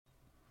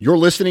You're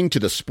listening to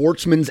the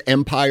Sportsman's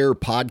Empire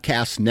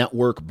Podcast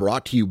Network,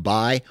 brought to you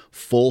by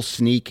Full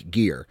Sneak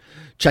Gear.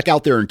 Check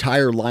out their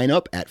entire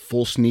lineup at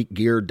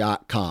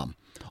fullsneakgear.com.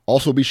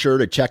 Also be sure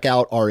to check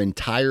out our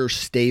entire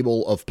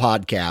stable of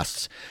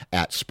podcasts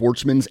at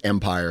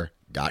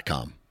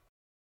sportsmansempire.com.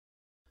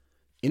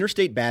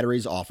 Interstate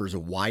Batteries offers a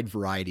wide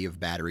variety of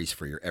batteries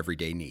for your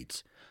everyday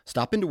needs.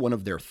 Stop into one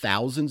of their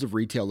thousands of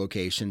retail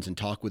locations and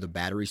talk with a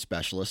battery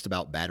specialist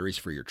about batteries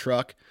for your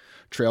truck,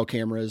 trail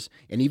cameras,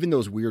 and even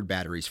those weird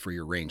batteries for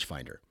your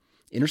rangefinder.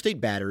 Interstate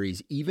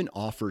Batteries even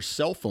offers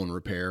cell phone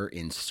repair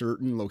in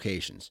certain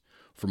locations.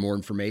 For more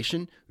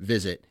information,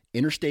 visit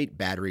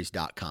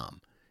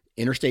interstatebatteries.com.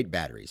 Interstate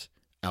Batteries,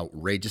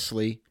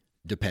 outrageously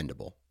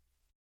dependable.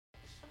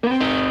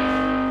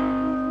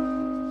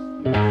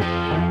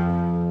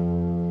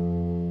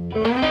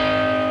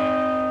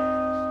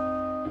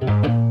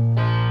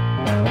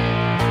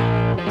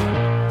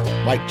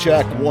 Mic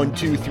check, 1,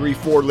 2, 3,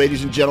 4.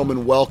 Ladies and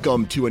gentlemen,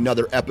 welcome to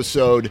another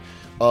episode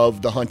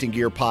of the Hunting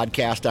Gear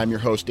Podcast. I'm your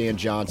host, Dan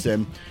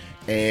Johnson.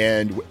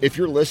 And if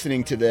you're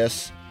listening to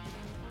this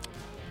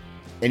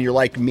and you're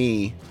like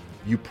me,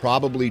 you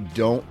probably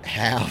don't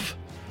have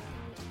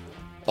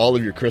all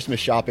of your Christmas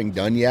shopping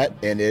done yet.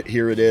 And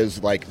here it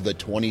is, like the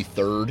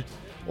 23rd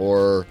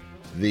or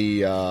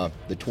the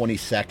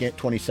 22nd,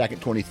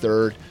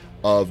 23rd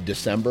of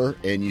December.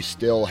 And you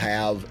still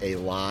have a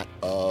lot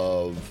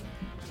of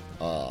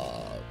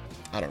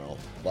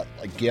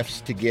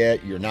gifts to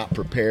get. You're not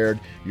prepared.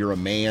 You're a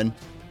man,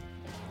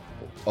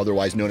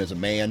 otherwise known as a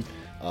man.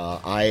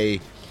 I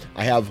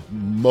have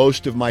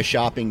most of my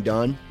shopping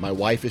done. My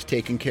wife is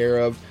taken care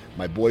of.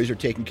 My boys are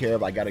taken care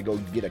of. I got to go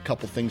get a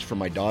couple things from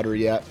my daughter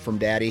yet from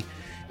Daddy.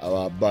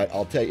 But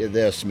I'll tell you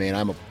this, man,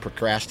 I'm a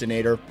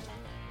procrastinator.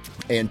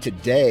 And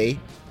today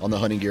on the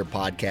Hunting Gear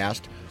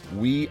Podcast,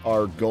 we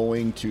are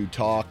going to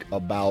talk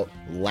about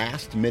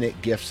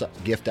last-minute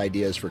gift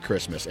ideas for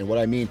Christmas. And what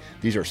I mean,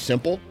 these are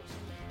simple.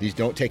 These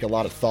don't take a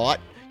lot of thought.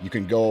 You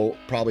can go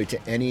probably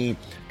to any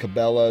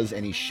Cabela's,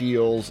 any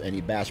Scheels,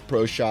 any Bass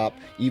Pro Shop,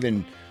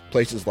 even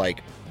places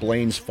like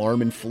Blaine's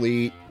Farm and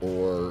Fleet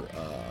or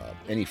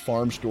any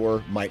farm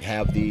store might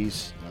have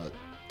these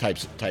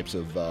types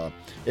of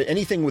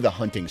anything with a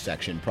hunting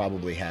section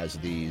probably has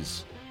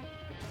these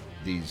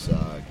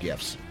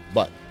gifts.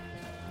 But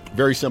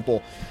very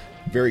simple.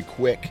 Very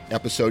quick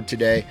episode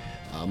today.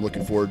 I'm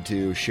looking forward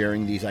to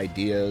sharing these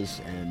ideas,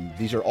 and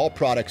these are all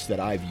products that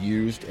I've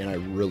used and I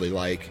really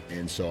like,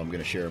 and so I'm going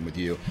to share them with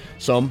you.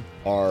 Some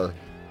are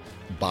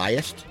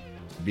biased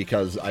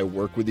because I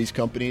work with these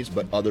companies,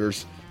 but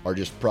others are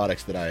just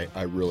products that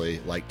I really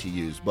like to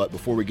use. But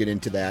before we get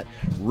into that,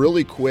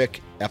 really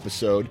quick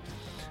episode,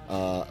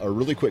 a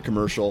really quick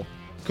commercial,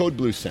 Code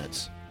Blue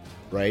Scents,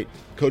 right?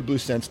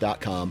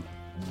 CodeBlueScents.com.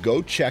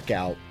 Go check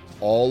out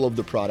all of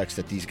the products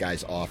that these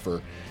guys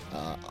offer.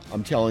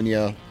 I'm telling you,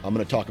 I'm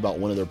going to talk about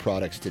one of their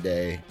products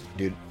today.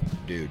 Dude,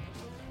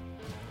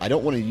 I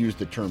don't want to use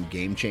the term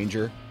game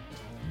changer,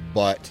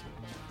 but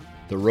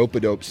the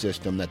rope-a-dope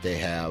system that they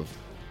have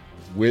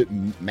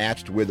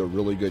matched with a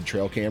really good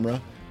trail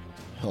camera.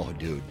 Oh,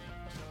 dude.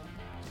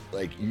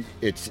 Like,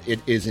 it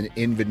is an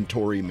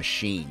inventory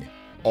machine.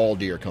 All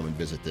deer come and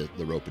visit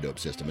the rope-a-dope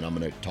system, and I'm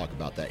going to talk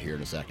about that here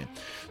in a second.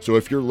 So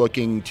if you're like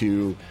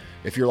a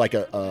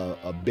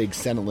big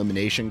scent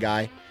elimination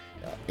guy,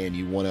 and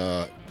you want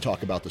to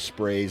talk about the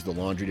sprays, the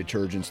laundry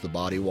detergents, the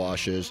body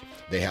washes,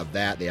 they have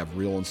that. They have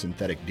real and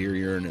synthetic deer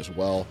urine as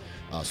well.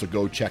 So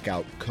go check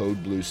out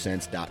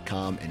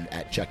CodeBlueScents.com, and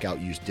at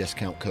checkout use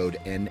discount code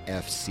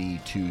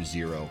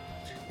NFC20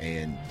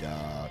 and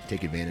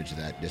take advantage of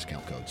that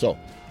discount code. So,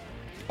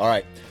 all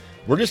right,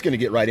 we're just going to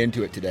get right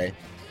into it today.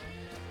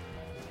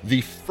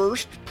 The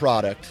first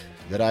product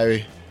that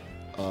I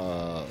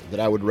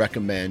would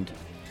recommend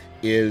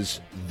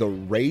is the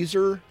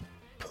Razor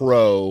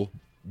Pro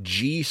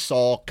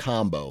G-Saw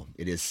Combo.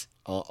 It is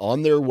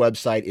on their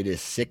website. It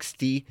is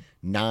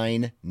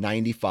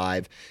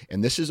 $69.95,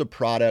 and this is a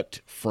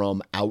product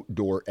from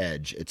Outdoor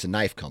Edge. It's a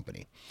knife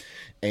company,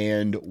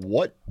 and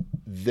what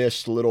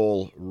this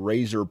little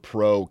Razor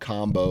Pro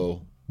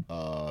Combo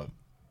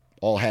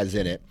all has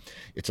in it,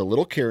 it's a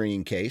little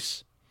carrying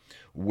case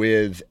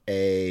with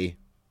a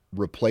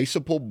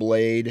replaceable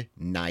blade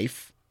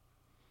knife,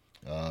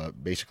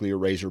 basically a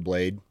razor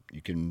blade.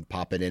 You can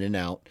pop it in and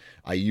out.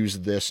 I use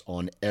this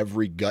on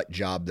every gut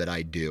job that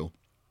I do.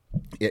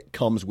 It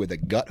comes with a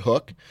gut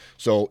hook.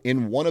 So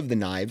in one of the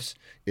knives,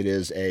 it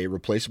is a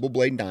replaceable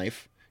blade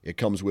knife. It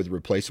comes with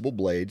replaceable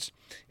blades.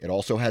 It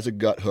also has a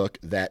gut hook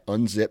that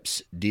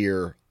unzips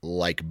deer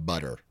like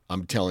butter.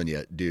 I'm telling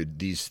you, dude,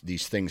 these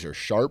things are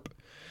sharp,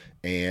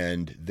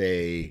 and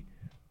they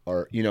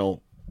are,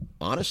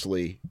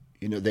 honestly,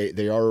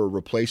 they are a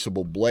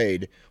replaceable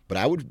blade, but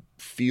I would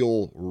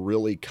feel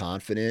really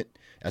confident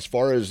as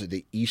far as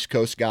the East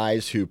Coast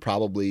guys who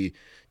probably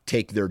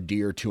take their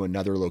deer to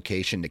another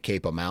location to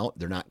cape them out.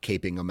 They're not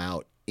caping them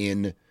out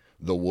in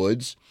the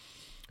woods.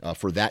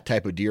 For that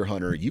type of deer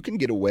hunter, you can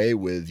get away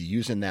with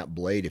using that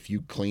blade. If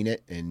you clean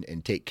it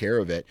and take care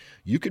of it,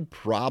 you could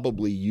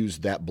probably use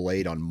that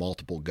blade on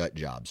multiple gut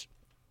jobs.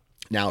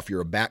 Now, if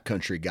you're a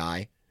backcountry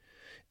guy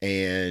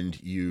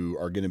and you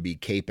are going to be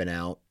caping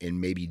out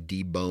and maybe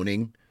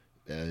deboning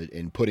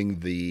and putting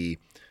the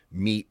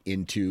meat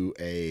into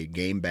a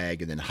game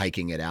bag and then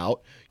hiking it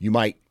out, you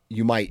might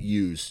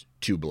use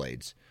 2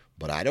 blades.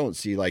 But I don't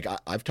see, like,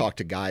 I've talked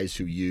to guys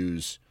who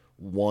use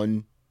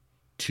 1,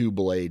 2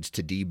 blades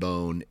to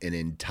debone an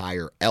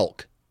entire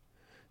elk.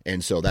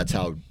 And so that's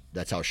how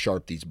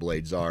sharp these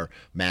blades are,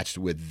 matched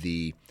with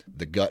the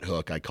gut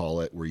hook, I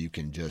call it, where you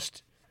can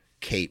just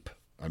cape.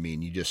 I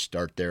mean, you just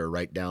start there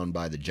right down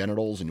by the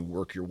genitals and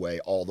work your way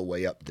all the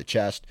way up the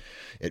chest.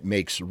 It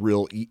makes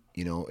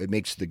it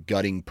makes the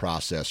gutting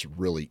process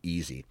really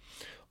easy.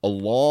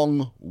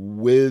 Along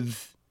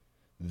with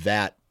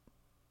that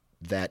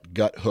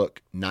gut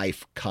hook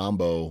knife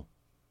combo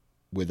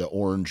with an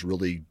orange,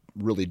 really,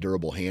 really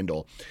durable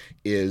handle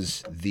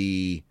is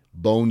the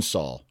bone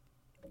saw.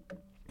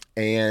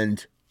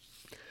 And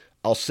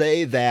I'll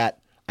say that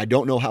I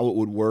don't know how it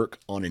would work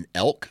on an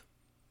elk,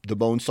 the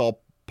bone saw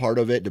part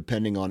of it,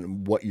 depending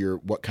on what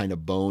kind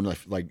of bone,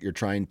 like you're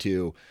trying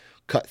to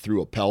cut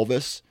through a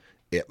pelvis,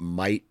 it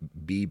might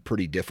be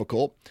pretty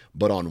difficult.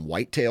 But on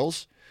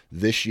whitetails,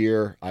 this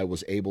year I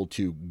was able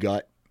to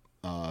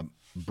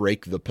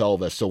break the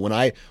pelvis. So when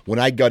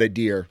I gut a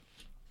deer,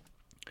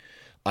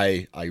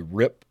 I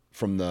rip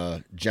from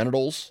the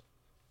genitals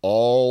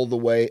all the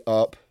way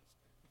up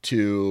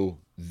to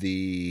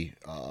the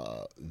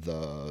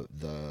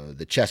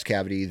chest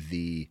cavity,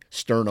 the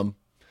sternum,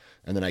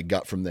 and then I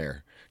gut from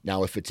there.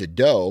 Now, if it's a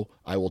doe,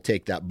 I will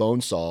take that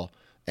bone saw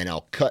and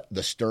I'll cut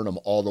the sternum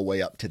all the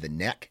way up to the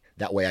neck.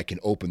 That way I can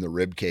open the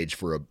rib cage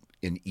for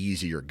an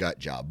easier gut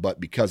job. But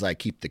because I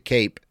keep the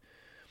cape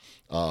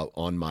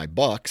on my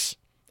bucks,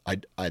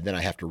 then I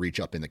have to reach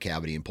up in the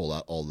cavity and pull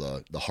out all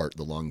the heart,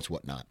 the lungs,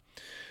 whatnot.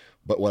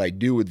 But what I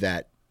do with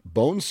that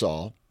bone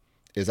saw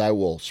is I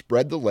will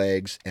spread the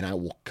legs and I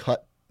will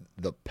cut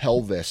the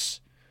pelvis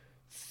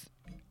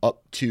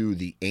up to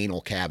the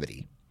anal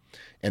cavity.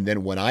 And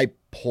then when I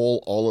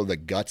pull all of the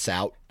guts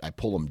out, I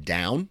pull them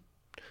down.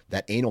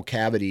 That anal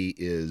cavity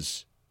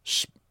is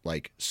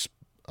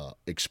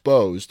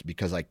exposed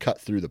because I cut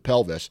through the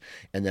pelvis,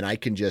 and then I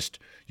can just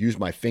use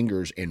my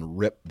fingers and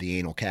rip the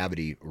anal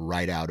cavity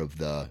right out of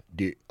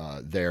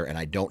there, and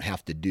I don't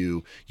have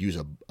to use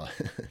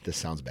this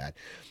sounds bad.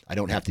 I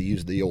don't have to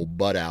use the old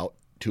butt out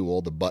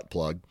tool, the butt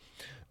plug,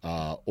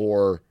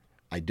 or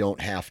I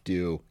don't have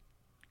to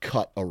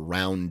cut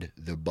around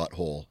the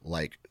butthole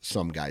like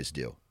some guys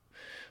do.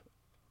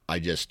 I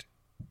just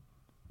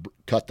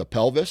cut the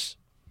pelvis,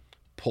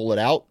 pull it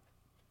out,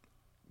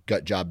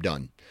 gut job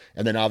done.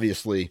 And then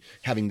obviously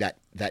having that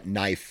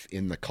knife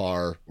in the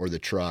car or the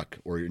truck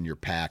or in your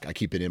pack, I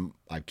keep it in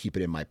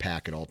my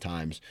pack at all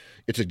times.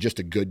 It's just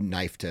a good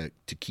knife to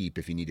keep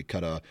if you need to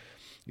cut a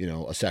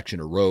section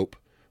of rope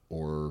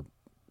or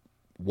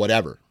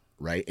whatever,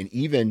 right? And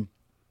even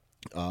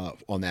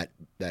on that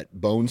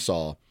bone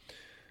saw,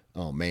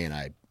 oh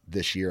man,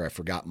 this year I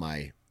forgot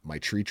my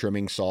tree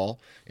trimming saw,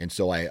 and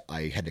so I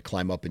had to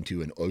climb up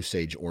into an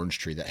Osage orange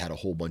tree that had a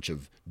whole bunch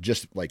of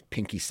just like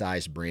pinky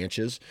sized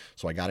branches.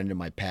 So I got into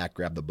my pack,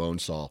 grabbed the bone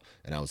saw,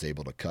 and I was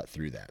able to cut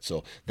through that.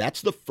 So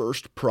that's the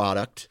first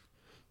product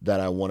that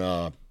I want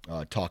to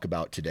talk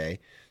about today.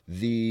 What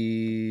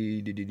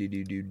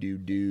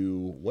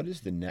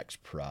is the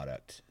next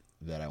product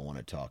that I want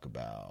to talk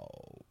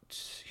about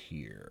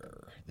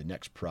here? The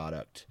next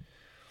product.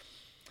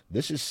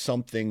 This is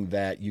something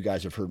that you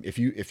guys have heard. If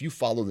you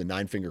follow the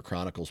Nine Finger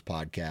Chronicles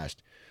podcast,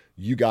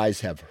 you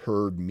guys have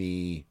heard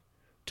me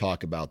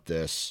talk about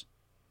this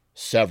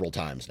several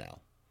times now.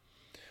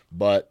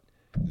 But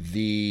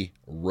the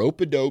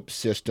rope-a-dope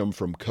system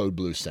from Code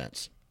Blue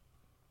Scents.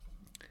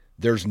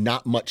 There's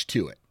not much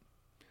to it.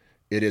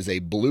 It is a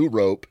blue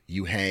rope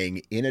you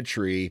hang in a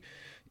tree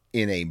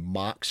in a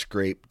mock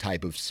scrape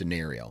type of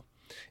scenario.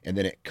 And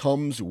then it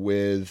comes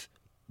with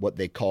what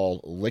they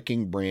call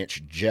licking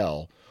branch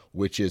gel,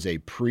 which is a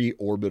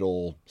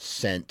pre-orbital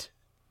scent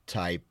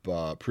type,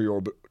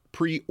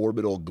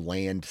 pre-orbital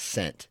gland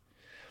scent.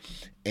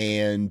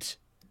 And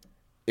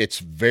it's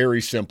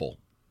very simple.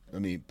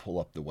 Let me pull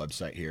up the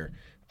website here.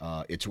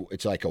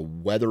 It's like a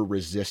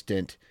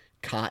weather-resistant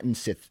cotton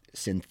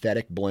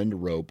synthetic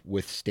blend rope,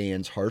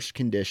 withstands harsh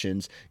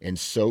conditions and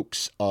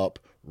soaks up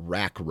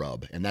rack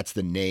rub. And that's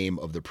the name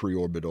of the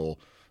pre-orbital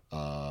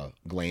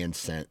gland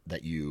scent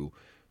that you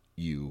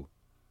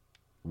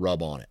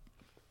rub on it.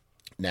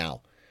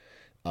 Now,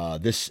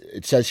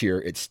 it says here,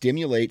 it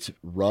stimulates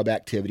rub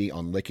activity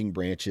on licking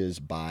branches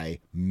by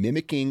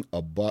mimicking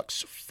a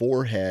buck's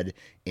forehead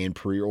and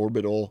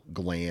preorbital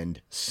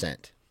gland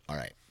scent. All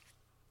right.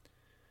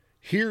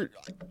 Here,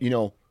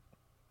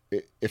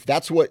 if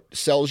that's what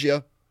sells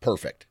you,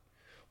 perfect.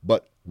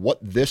 But what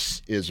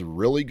this is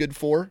really good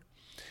for,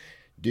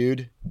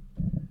 dude,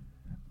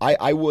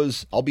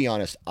 I'll be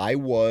honest, I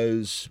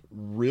was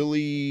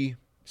really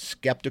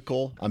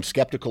skeptical. I'm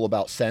skeptical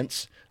about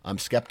scents. I'm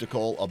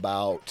skeptical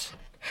about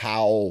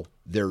how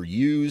they're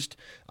used.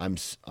 I'm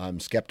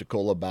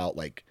skeptical about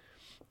like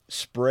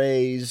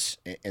sprays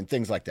and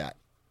things like that.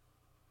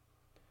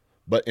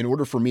 But in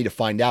order for me to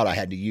find out, I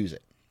had to use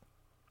it.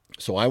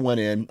 So I went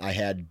in, I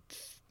had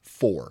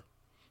 4.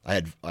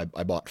 I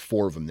bought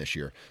 4 of them this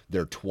year.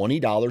 They're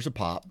 $20 a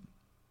pop.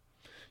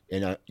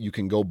 And you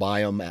can go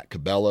buy them at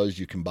Cabela's.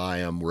 You can buy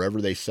them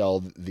wherever they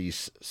sell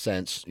these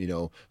scents,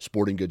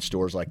 sporting goods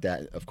stores like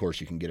that. Of course,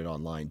 you can get it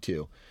online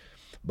too.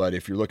 But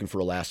if you're looking for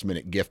a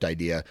last-minute gift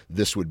idea,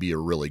 this would be a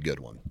really good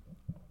one.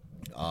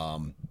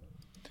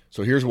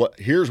 So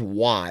here's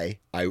why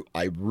I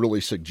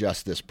really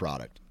suggest this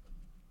product.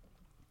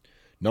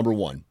 Number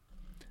one,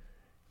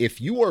 if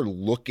you live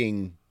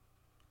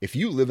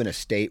in a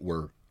state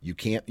where you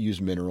can't use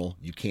mineral,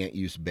 you can't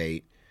use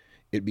bait,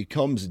 it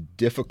becomes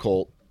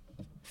difficult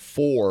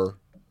for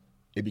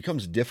a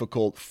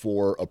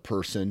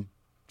person.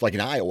 Like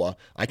in Iowa,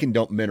 I can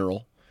dump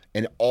mineral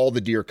and all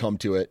the deer come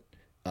to it,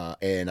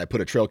 and I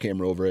put a trail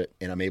camera over it,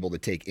 and I'm able to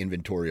take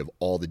inventory of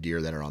all the deer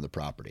that are on the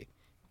property.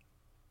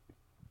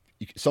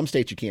 Some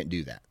states you can't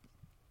do that.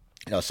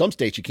 Some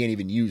states you can't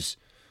even use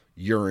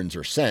urines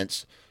or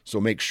scents, so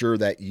make sure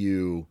that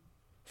you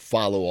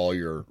follow all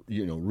your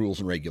rules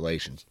and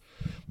regulations.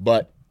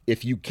 But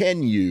if you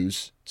can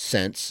use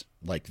scents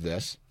like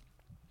this,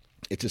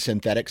 it's a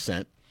synthetic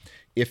scent.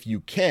 If you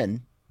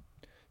can,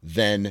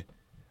 then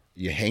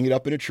you hang it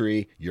up in a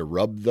tree, you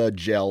rub the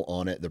gel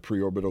on it, the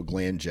preorbital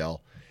gland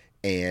gel,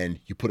 and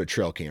you put a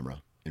trail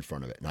camera in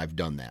front of it. And I've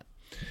done that.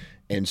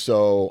 And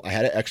so I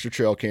had an extra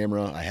trail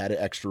camera. I had an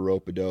extra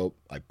rope-a-dope.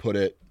 I put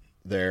it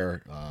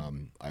there.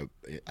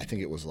 I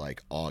think it was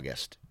like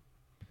August.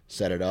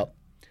 Set it up.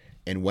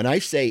 And when I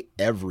say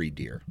every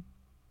deer,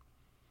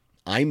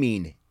 I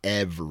mean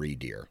every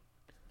deer.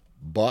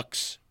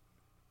 Bucks,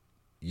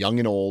 young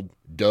and old,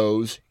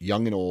 does,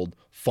 young and old,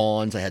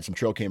 fawns. I had some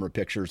trail camera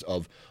pictures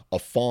of a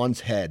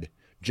fawn's head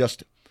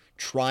just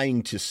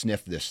trying to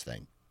sniff this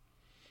thing.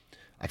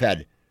 I've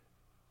had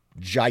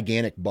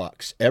gigantic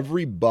bucks.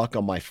 Every buck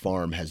on my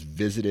farm has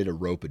visited a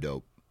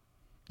rope-a-dope,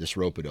 this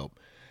rope-a-dope.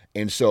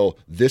 And so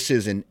this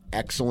is an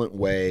excellent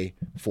way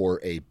for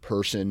a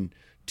person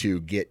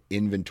to get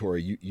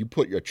inventory. You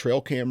put your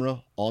trail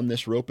camera on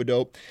this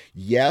rope-a-dope.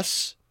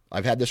 Yes,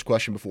 I've had this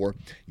question before.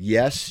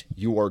 Yes,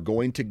 you are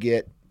going to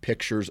get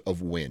pictures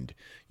of wind.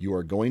 You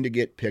are going to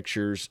get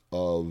pictures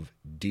of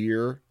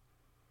deer,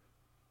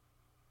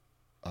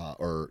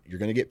 or you're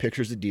going to get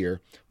pictures of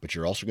deer, but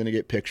you're also going to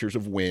get pictures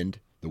of wind.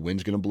 The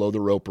wind's going to blow the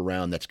rope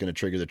around. That's going to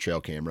trigger the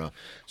trail camera.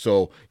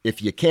 So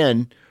if you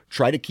can,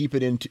 try to keep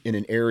it in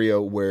an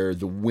area where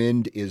the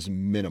wind is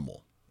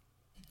minimal,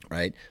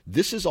 right?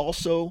 This is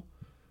also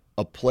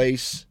a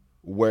place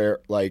where,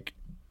 like,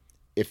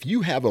 if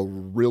you have a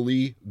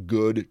really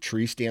good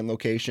tree stand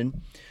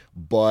location,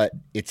 but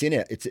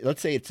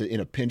let's say it's in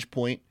a pinch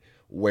point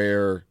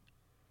where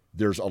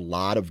there's a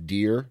lot of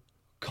deer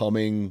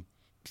coming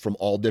from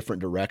all different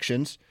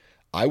directions,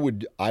 I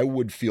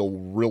would feel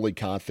really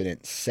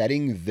confident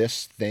setting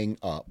this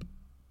up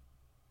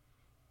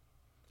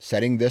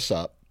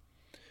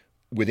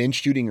within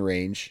shooting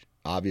range,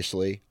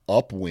 obviously,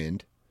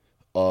 upwind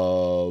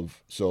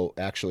of, so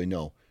actually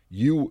no,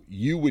 you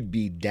would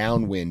be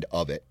downwind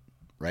of it,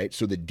 right?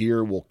 So the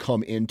deer will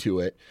come into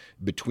it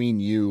between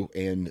you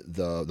and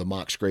the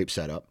mock scrape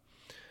setup.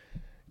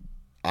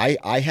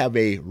 I have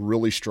a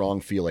really strong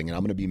feeling, and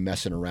I'm going to be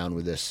messing around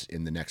with this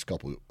in the next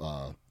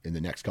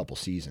couple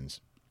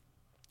seasons.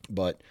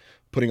 But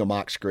putting a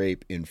mock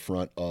scrape in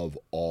front of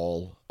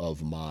all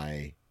of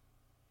my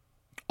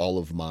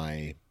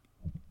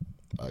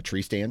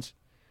tree stands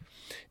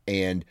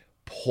and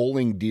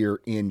pulling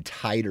deer in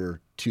tighter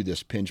to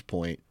this pinch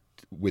point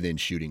within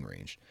shooting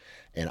range.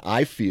 And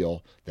I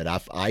feel that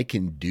if I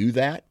can do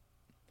that,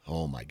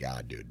 oh my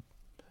God, dude,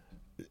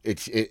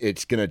 it's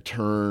going to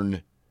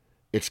turn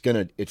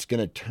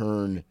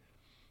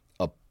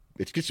up.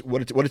 It's just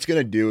what it's going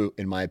to do,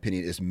 in my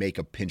opinion, is make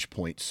a pinch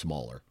point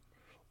smaller,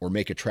 or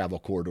make a travel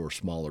corridor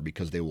smaller,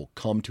 because they will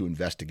come to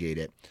investigate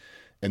it,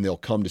 and they'll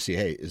come to see,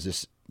 hey,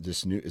 is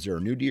there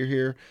a new deer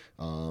here?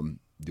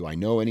 Do I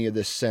know any of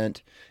this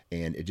scent?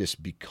 And it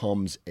just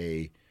becomes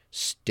a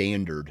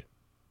standard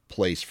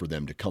place for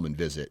them to come and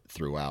visit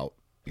throughout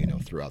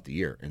the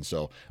year. And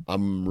so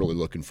I'm really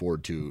looking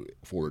forward to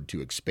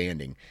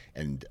expanding.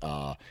 And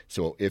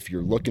so if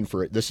you're looking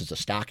for it, this is a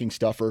stocking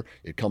stuffer.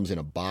 It comes in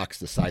a box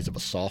the size of a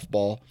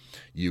softball.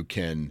 You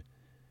can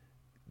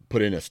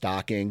put in a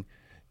stocking,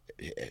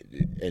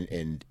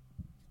 and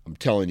I'm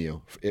telling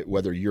you,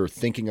 whether you're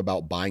thinking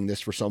about buying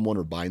this for someone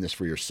or buying this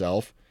for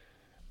yourself,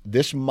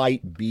 this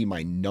might be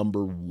my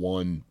number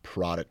one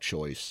product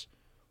choice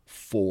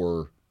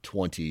for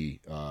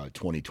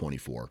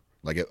 2024,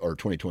 or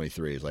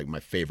 2023 is like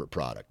my favorite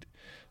product.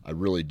 I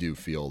really do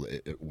feel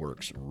that it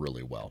works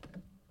really well.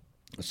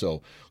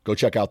 So go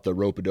check out the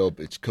rope-a-dope.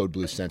 It's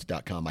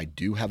codebluescents.com. I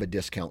do have a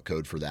discount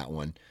code for that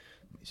one.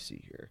 Let me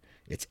see here.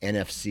 It's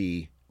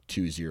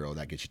NFC20.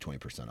 That gets you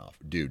 20% off.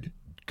 Dude,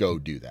 go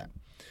do that.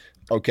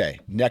 Okay,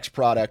 next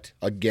product.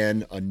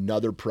 Again,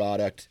 another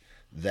product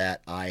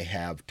that I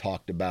have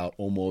talked about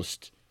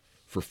almost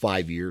for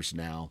 5 years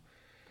now.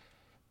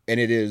 And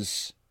it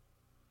is,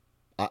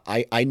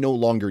 I no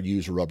longer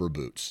use rubber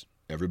boots.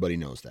 Everybody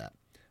knows that.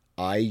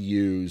 I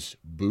use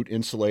boot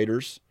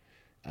insulators,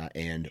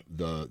 and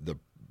the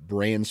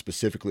brand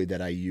specifically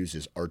that I use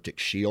is Arctic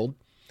Shield.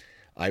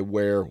 I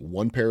wear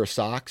one pair of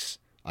socks.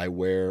 I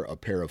wear a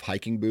pair of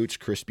hiking boots,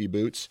 crispy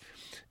boots,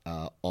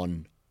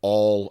 on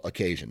all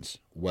occasions,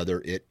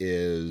 whether it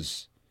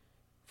is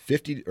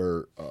 50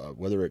 or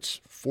whether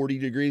it's 40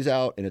 degrees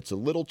out and it's a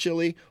little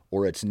chilly,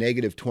 or it's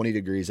negative 20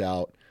 degrees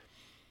out.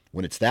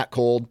 When it's that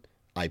cold,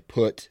 I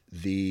put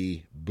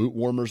the boot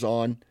warmers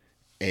on,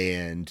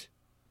 and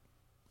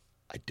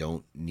I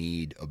don't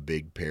need a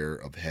big pair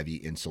of heavy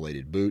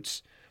insulated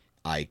boots.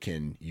 I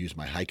can use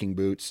my hiking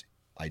boots.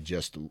 I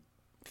just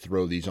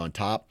throw these on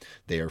top.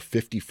 They are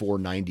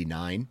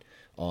 $54.99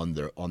 on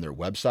their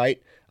website.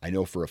 I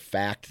know for a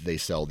fact they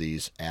sell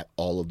these at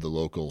all of the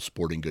local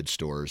sporting goods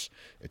stores.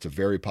 It's a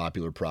very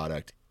popular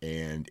product,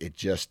 and it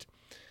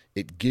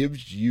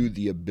gives you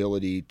the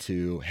ability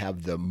to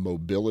have the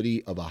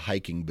mobility of a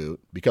hiking boot,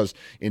 because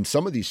in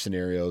some of these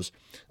scenarios,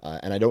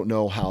 and I don't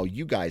know how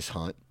you guys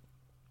hunt,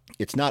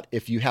 it's not,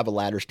 if you have a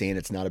ladder stand,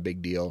 it's not a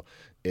big deal.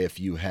 If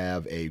you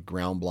have a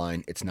ground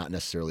blind, it's not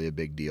necessarily a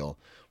big deal.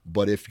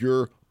 But if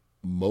you're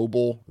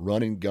mobile,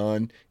 run and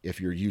gun,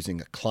 if you're using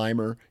a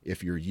climber,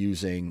 if you're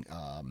using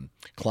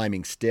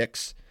climbing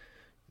sticks,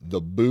 the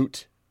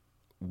boot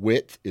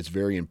width is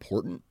very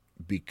important,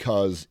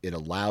 because it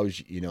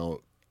allows,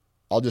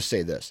 I'll just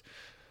say this: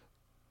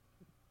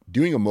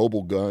 doing a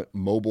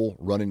mobile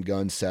run and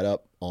gun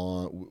setup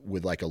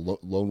with like a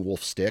Lone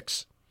Wolf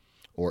Sticks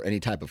or any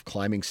type of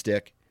climbing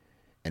stick,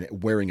 and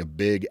wearing a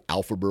big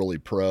Alpha Burley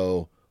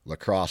Pro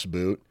lacrosse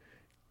boot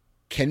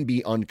can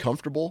be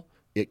uncomfortable.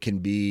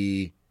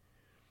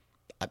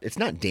 It's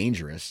not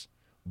dangerous,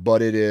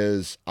 but it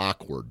is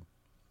awkward.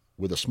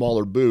 With a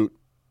smaller boot,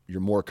 you're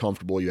more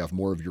comfortable. You have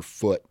more of your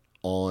foot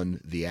on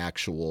the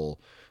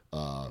actual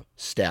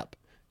step,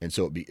 and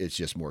so it's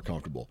just more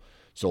comfortable.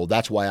 So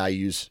that's why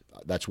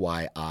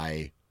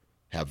I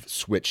have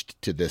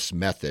switched to this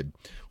method,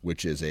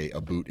 which is a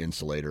boot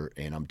insulator.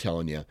 And I'm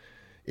telling you,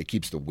 it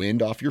keeps the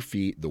wind off your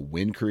feet. The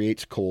wind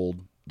creates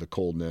the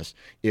coldness.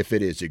 If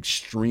it is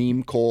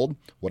extreme cold,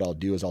 what I'll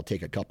do is I'll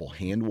take a couple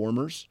hand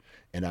warmers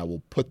and I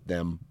will put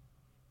them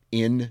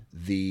in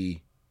the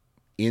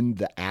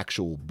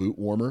actual boot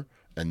warmer,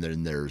 and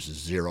then there's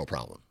zero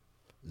problem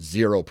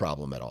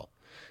at all.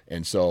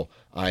 And so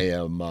I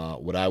am,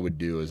 what I would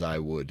do is I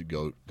would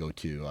go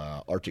to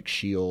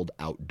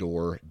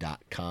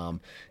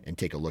ArcticShieldOutdoor.com and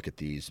take a look at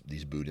these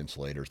boot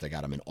insulators. They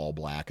got them in all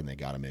black, and they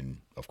got them in,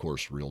 of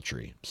course,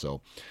 Realtree.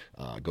 So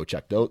go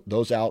check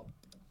those out.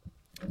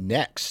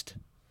 Next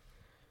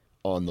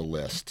on the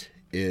list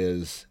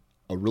is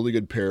a really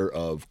good pair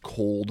of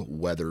cold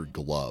weather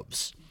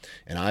gloves.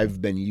 And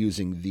I've been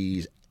using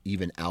these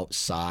even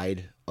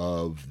outside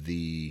of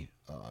the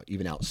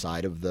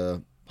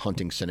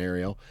hunting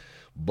scenario,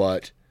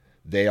 but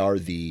they are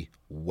the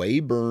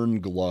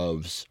Wayburn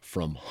gloves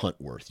from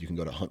Huntworth. You can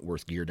go to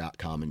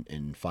huntworthgear.com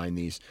and find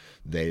these.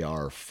 They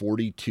are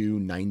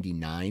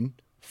 $42.99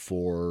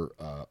 for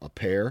a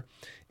pair,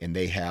 and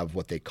they have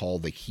what they call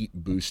the heat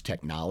boost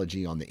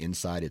technology on the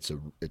inside. It's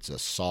a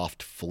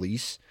soft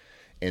fleece,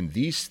 and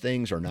these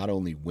things are not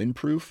only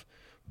windproof,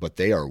 but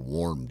they are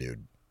warm,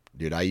 dude.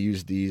 I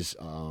used these.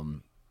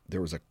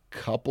 There was a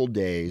couple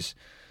days,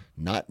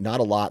 not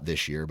a lot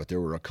this year, but there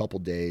were a couple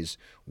days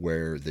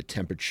where the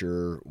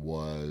temperature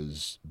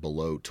was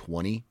below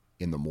 20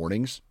 in the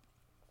mornings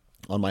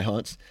on my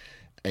hunts,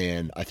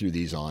 and I threw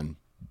these on,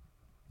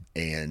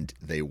 and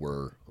they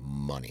were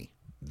money.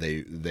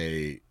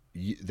 They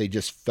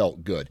just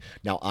felt good.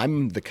 Now,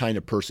 I'm the kind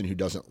of person who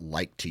doesn't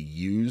like to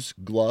use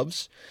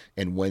gloves,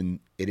 and when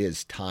it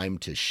is time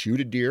to shoot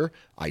a deer,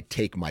 I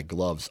take my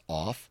gloves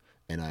off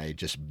and I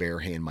just bare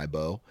hand my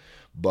bow.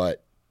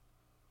 But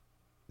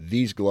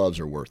these gloves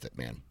are worth it,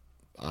 man.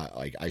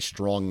 I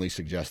strongly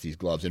suggest these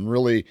gloves. And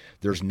really,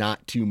 there's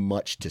not too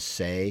much to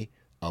say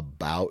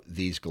about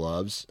these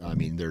gloves. I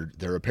mean,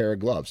 they're a pair of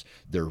gloves.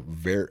 They're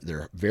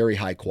very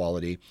high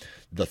quality.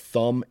 The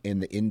thumb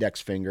and the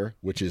index finger,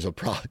 which is a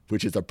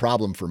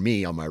problem for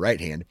me on my right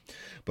hand,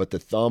 but the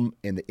thumb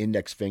and the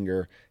index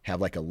finger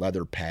have like a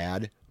leather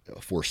pad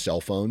for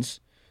cell phones,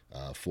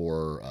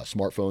 for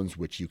smartphones,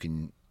 which you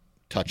can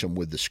touch them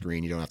with the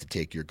screen. You don't have to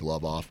take your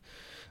glove off.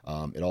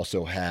 It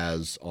also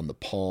has on the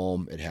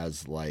palm, it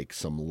has like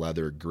some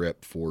leather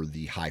grip for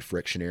the high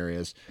friction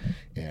areas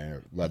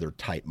and leather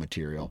type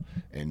material.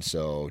 And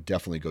so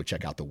definitely go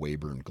check out the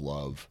Wayburn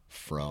glove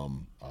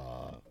from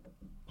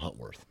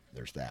Huntworth.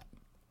 There's that.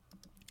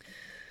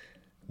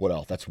 What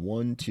else? That's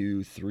 1,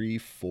 2, 3,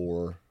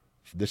 4.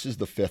 This is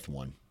the fifth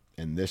one.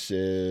 And this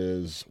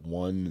is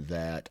one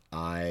that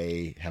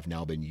I have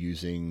now been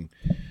using,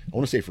 I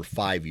want to say for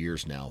 5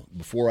 years now.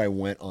 Before I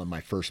went on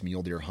my first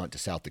mule deer hunt to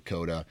South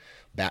Dakota,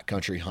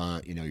 backcountry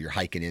hunt, you're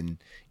hiking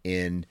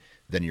in,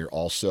 then you're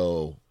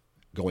also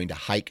going to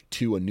hike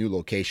to a new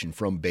location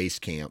from base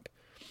camp.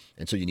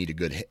 And so you need a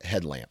good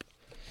headlamp.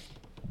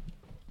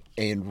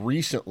 And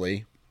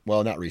recently,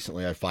 well, not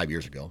recently, 5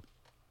 years ago,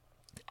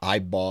 I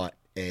bought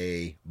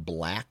a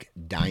Black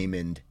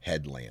Diamond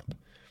headlamp.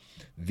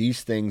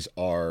 these things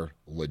are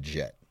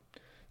legit.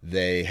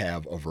 They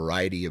have a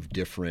variety of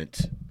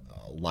different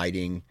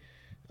lighting.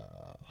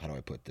 How do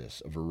I put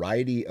this? A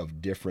variety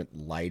of different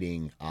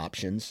lighting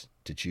options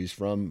to choose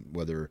from,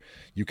 whether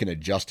you can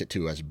adjust it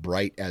to as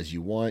bright as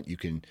you want. You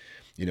can,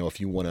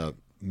 if you want to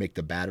make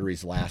the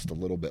batteries last a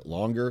little bit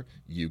longer,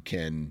 you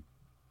can,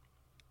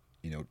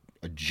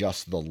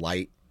 adjust the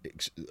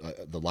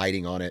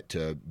lighting on it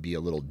to be a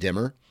little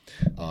dimmer.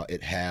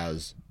 It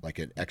has like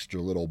an extra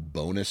little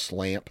bonus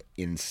lamp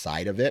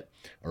inside of it,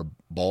 or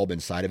bulb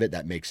inside of it,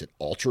 that makes it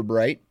ultra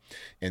bright.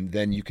 And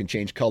then you can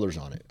change colors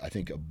on it. I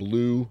think a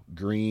blue,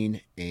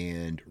 green,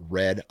 and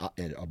red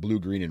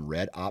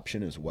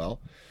option as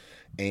well.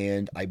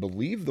 And I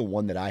believe the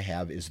one that I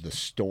have is the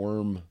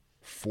Storm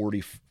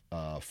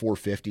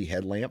 450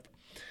 headlamp.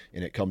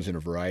 And it comes in a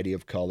variety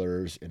of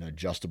colors, an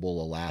adjustable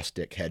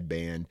elastic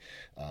headband.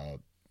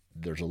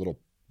 There's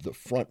the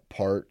front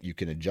part, you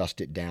can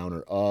adjust it down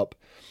or up.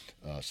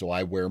 So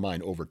I wear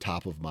mine over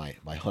top of my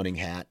hunting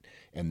hat,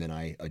 and then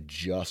I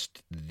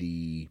adjust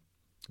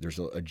there's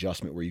an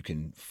adjustment where you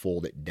can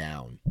fold it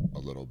down a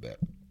little bit.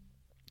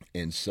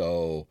 And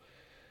so,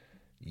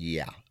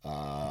 yeah,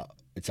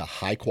 it's a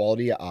high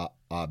quality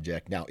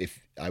object. Now,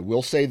 if I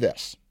will say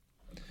this,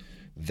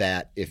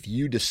 that if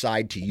you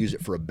decide to use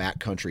it for a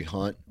backcountry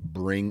hunt,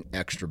 bring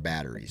extra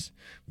batteries,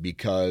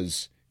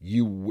 because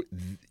you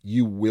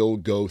will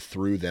go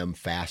through them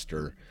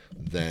faster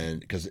than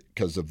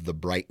because of the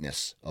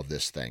brightness of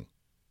this thing.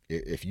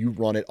 If you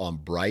run it on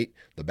bright,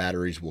 the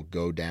batteries will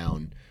go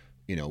down,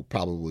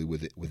 probably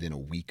within a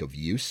week of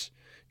use.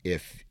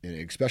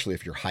 Especially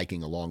if you're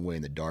hiking a long way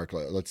in the dark,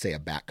 let's say a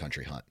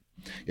backcountry hunt.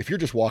 If you're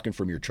just walking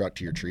from your truck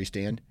to your tree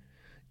stand,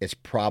 it's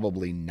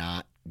probably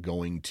not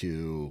going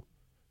to.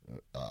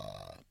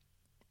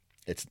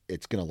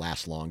 It's going to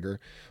last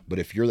longer. But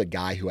if you're the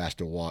guy who has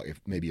to walk,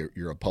 if maybe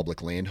you're a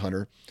public land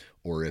hunter,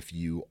 or if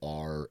you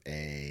are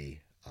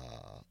a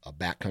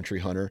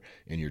backcountry hunter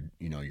and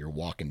you're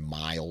walking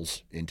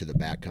miles into the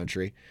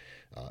backcountry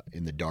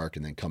in the dark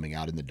and then coming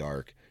out in the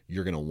dark,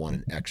 you're going to want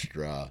an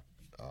extra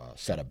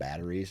set of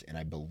batteries. And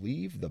I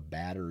believe the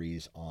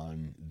batteries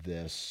on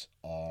this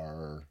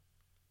they're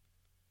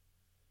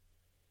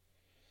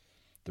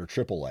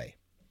AAA.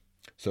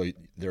 So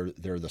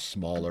they're the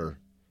smaller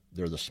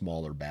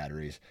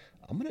batteries.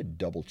 I'm gonna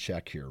double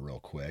check here real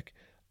quick.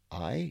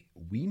 I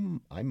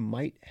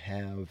might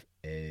have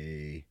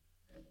a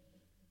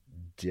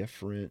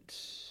different.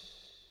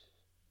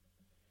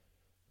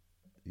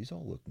 These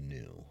all look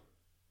new.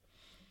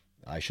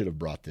 I should have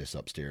brought this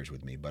upstairs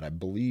with me, but I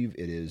believe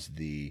it's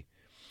the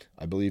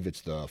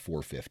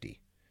 450.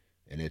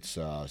 And it's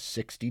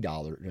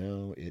 $60.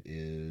 No, it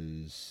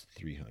is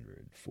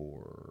 $300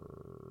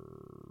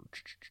 for.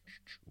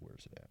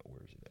 Where's it at?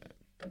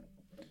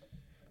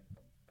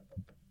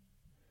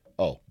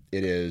 Oh,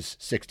 it is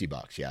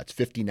 $60. Yeah, it's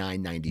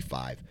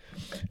 $59.95,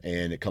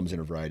 and it comes in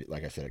a variety.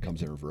 Like I said, it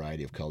comes in a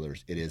variety of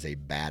colors. It is a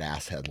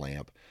badass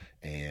headlamp,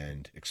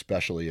 and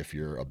especially if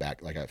you're I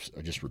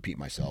just repeat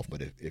myself,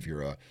 but if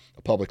you're a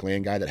public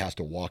land guy that has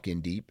to walk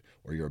in deep,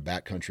 or you're a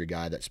backcountry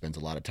guy that spends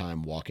a lot of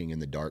time walking in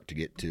the dark to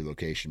get to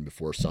location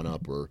before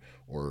sunup, or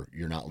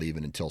you're not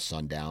leaving until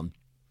sundown,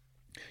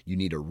 you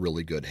need a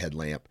really good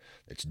headlamp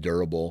that's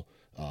durable.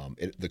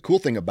 The cool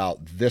thing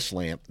about this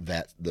lamp,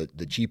 that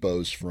the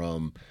cheapos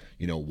from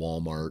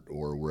Walmart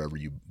or wherever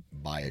you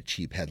buy a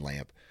cheap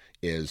headlamp,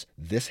 is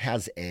this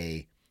has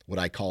what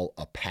I call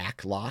a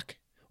pack lock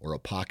or a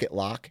pocket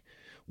lock,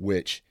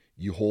 which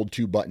you hold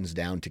two buttons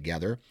down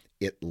together.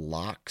 It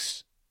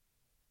locks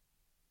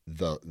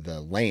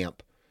the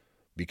lamp,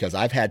 because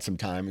I've had some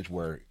times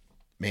where,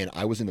 man,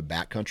 I was in the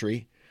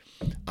backcountry.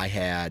 I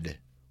had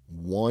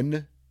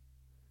one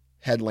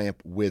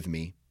headlamp with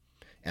me,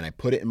 and I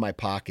put it in my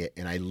pocket,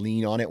 and I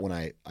lean on it when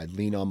I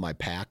lean on my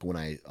pack when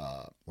I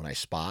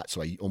spot.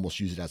 So I almost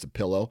use it as a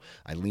pillow.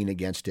 I lean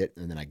against it,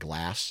 and then I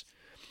glass.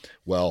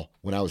 Well,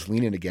 when I was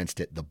leaning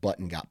against it, the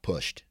button got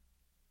pushed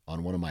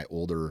on one of my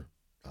older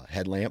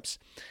headlamps,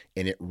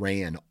 and it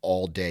ran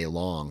all day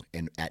long.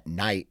 And at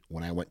night,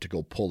 when I went to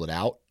go pull it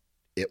out,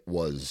 it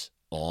was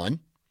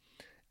on,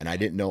 and I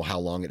didn't know how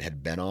long it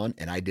had been on,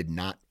 and I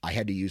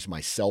had to use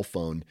my cell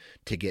phone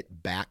to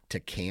get back to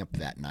camp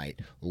that night.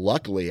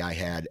 Luckily,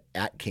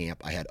 at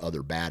camp, I had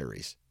other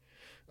batteries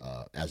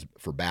as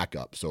for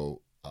backup.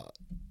 So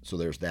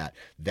there's that.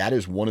 That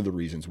is one of the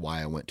reasons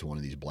why I went to one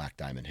of these Black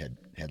Diamond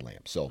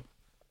headlamps. So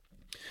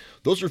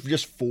those are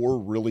just 4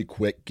 really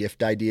quick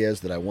gift ideas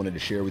that I wanted to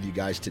share with you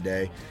guys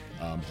today.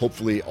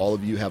 Hopefully all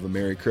of you have a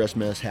Merry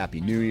Christmas, Happy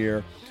New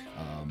Year.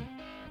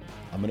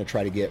 I'm going to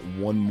try to get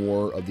one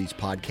more of these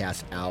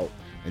podcasts out.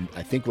 And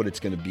I think what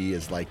it's going to be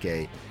is like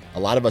a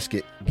lot of us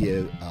get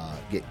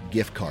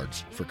gift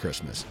cards for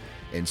Christmas.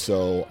 And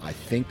so I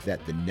think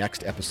that the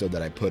next episode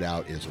that I put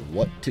out is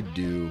what to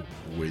do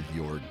with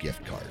your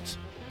gift cards.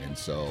 And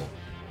so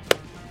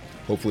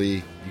hopefully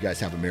you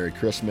guys have a Merry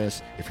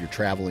Christmas. If you're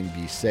traveling,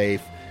 be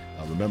safe.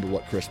 Remember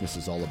what Christmas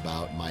is all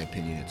about. In my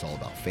opinion, it's all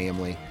about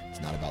family.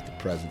 It's not about the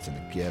presents and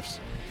the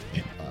gifts.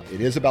 It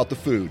is about the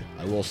food.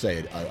 I will say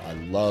it. I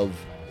love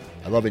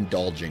I love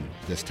indulging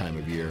this time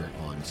of year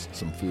on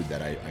some food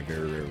that I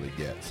very rarely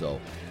get. So,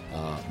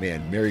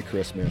 man, Merry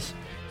Christmas.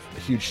 A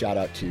huge shout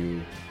out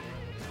to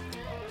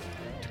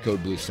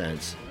Code Blue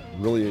Sense.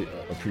 Really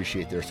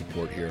appreciate their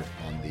support here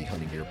on the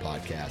Hunting Gear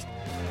Podcast.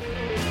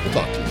 We'll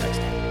talk to you next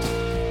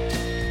time.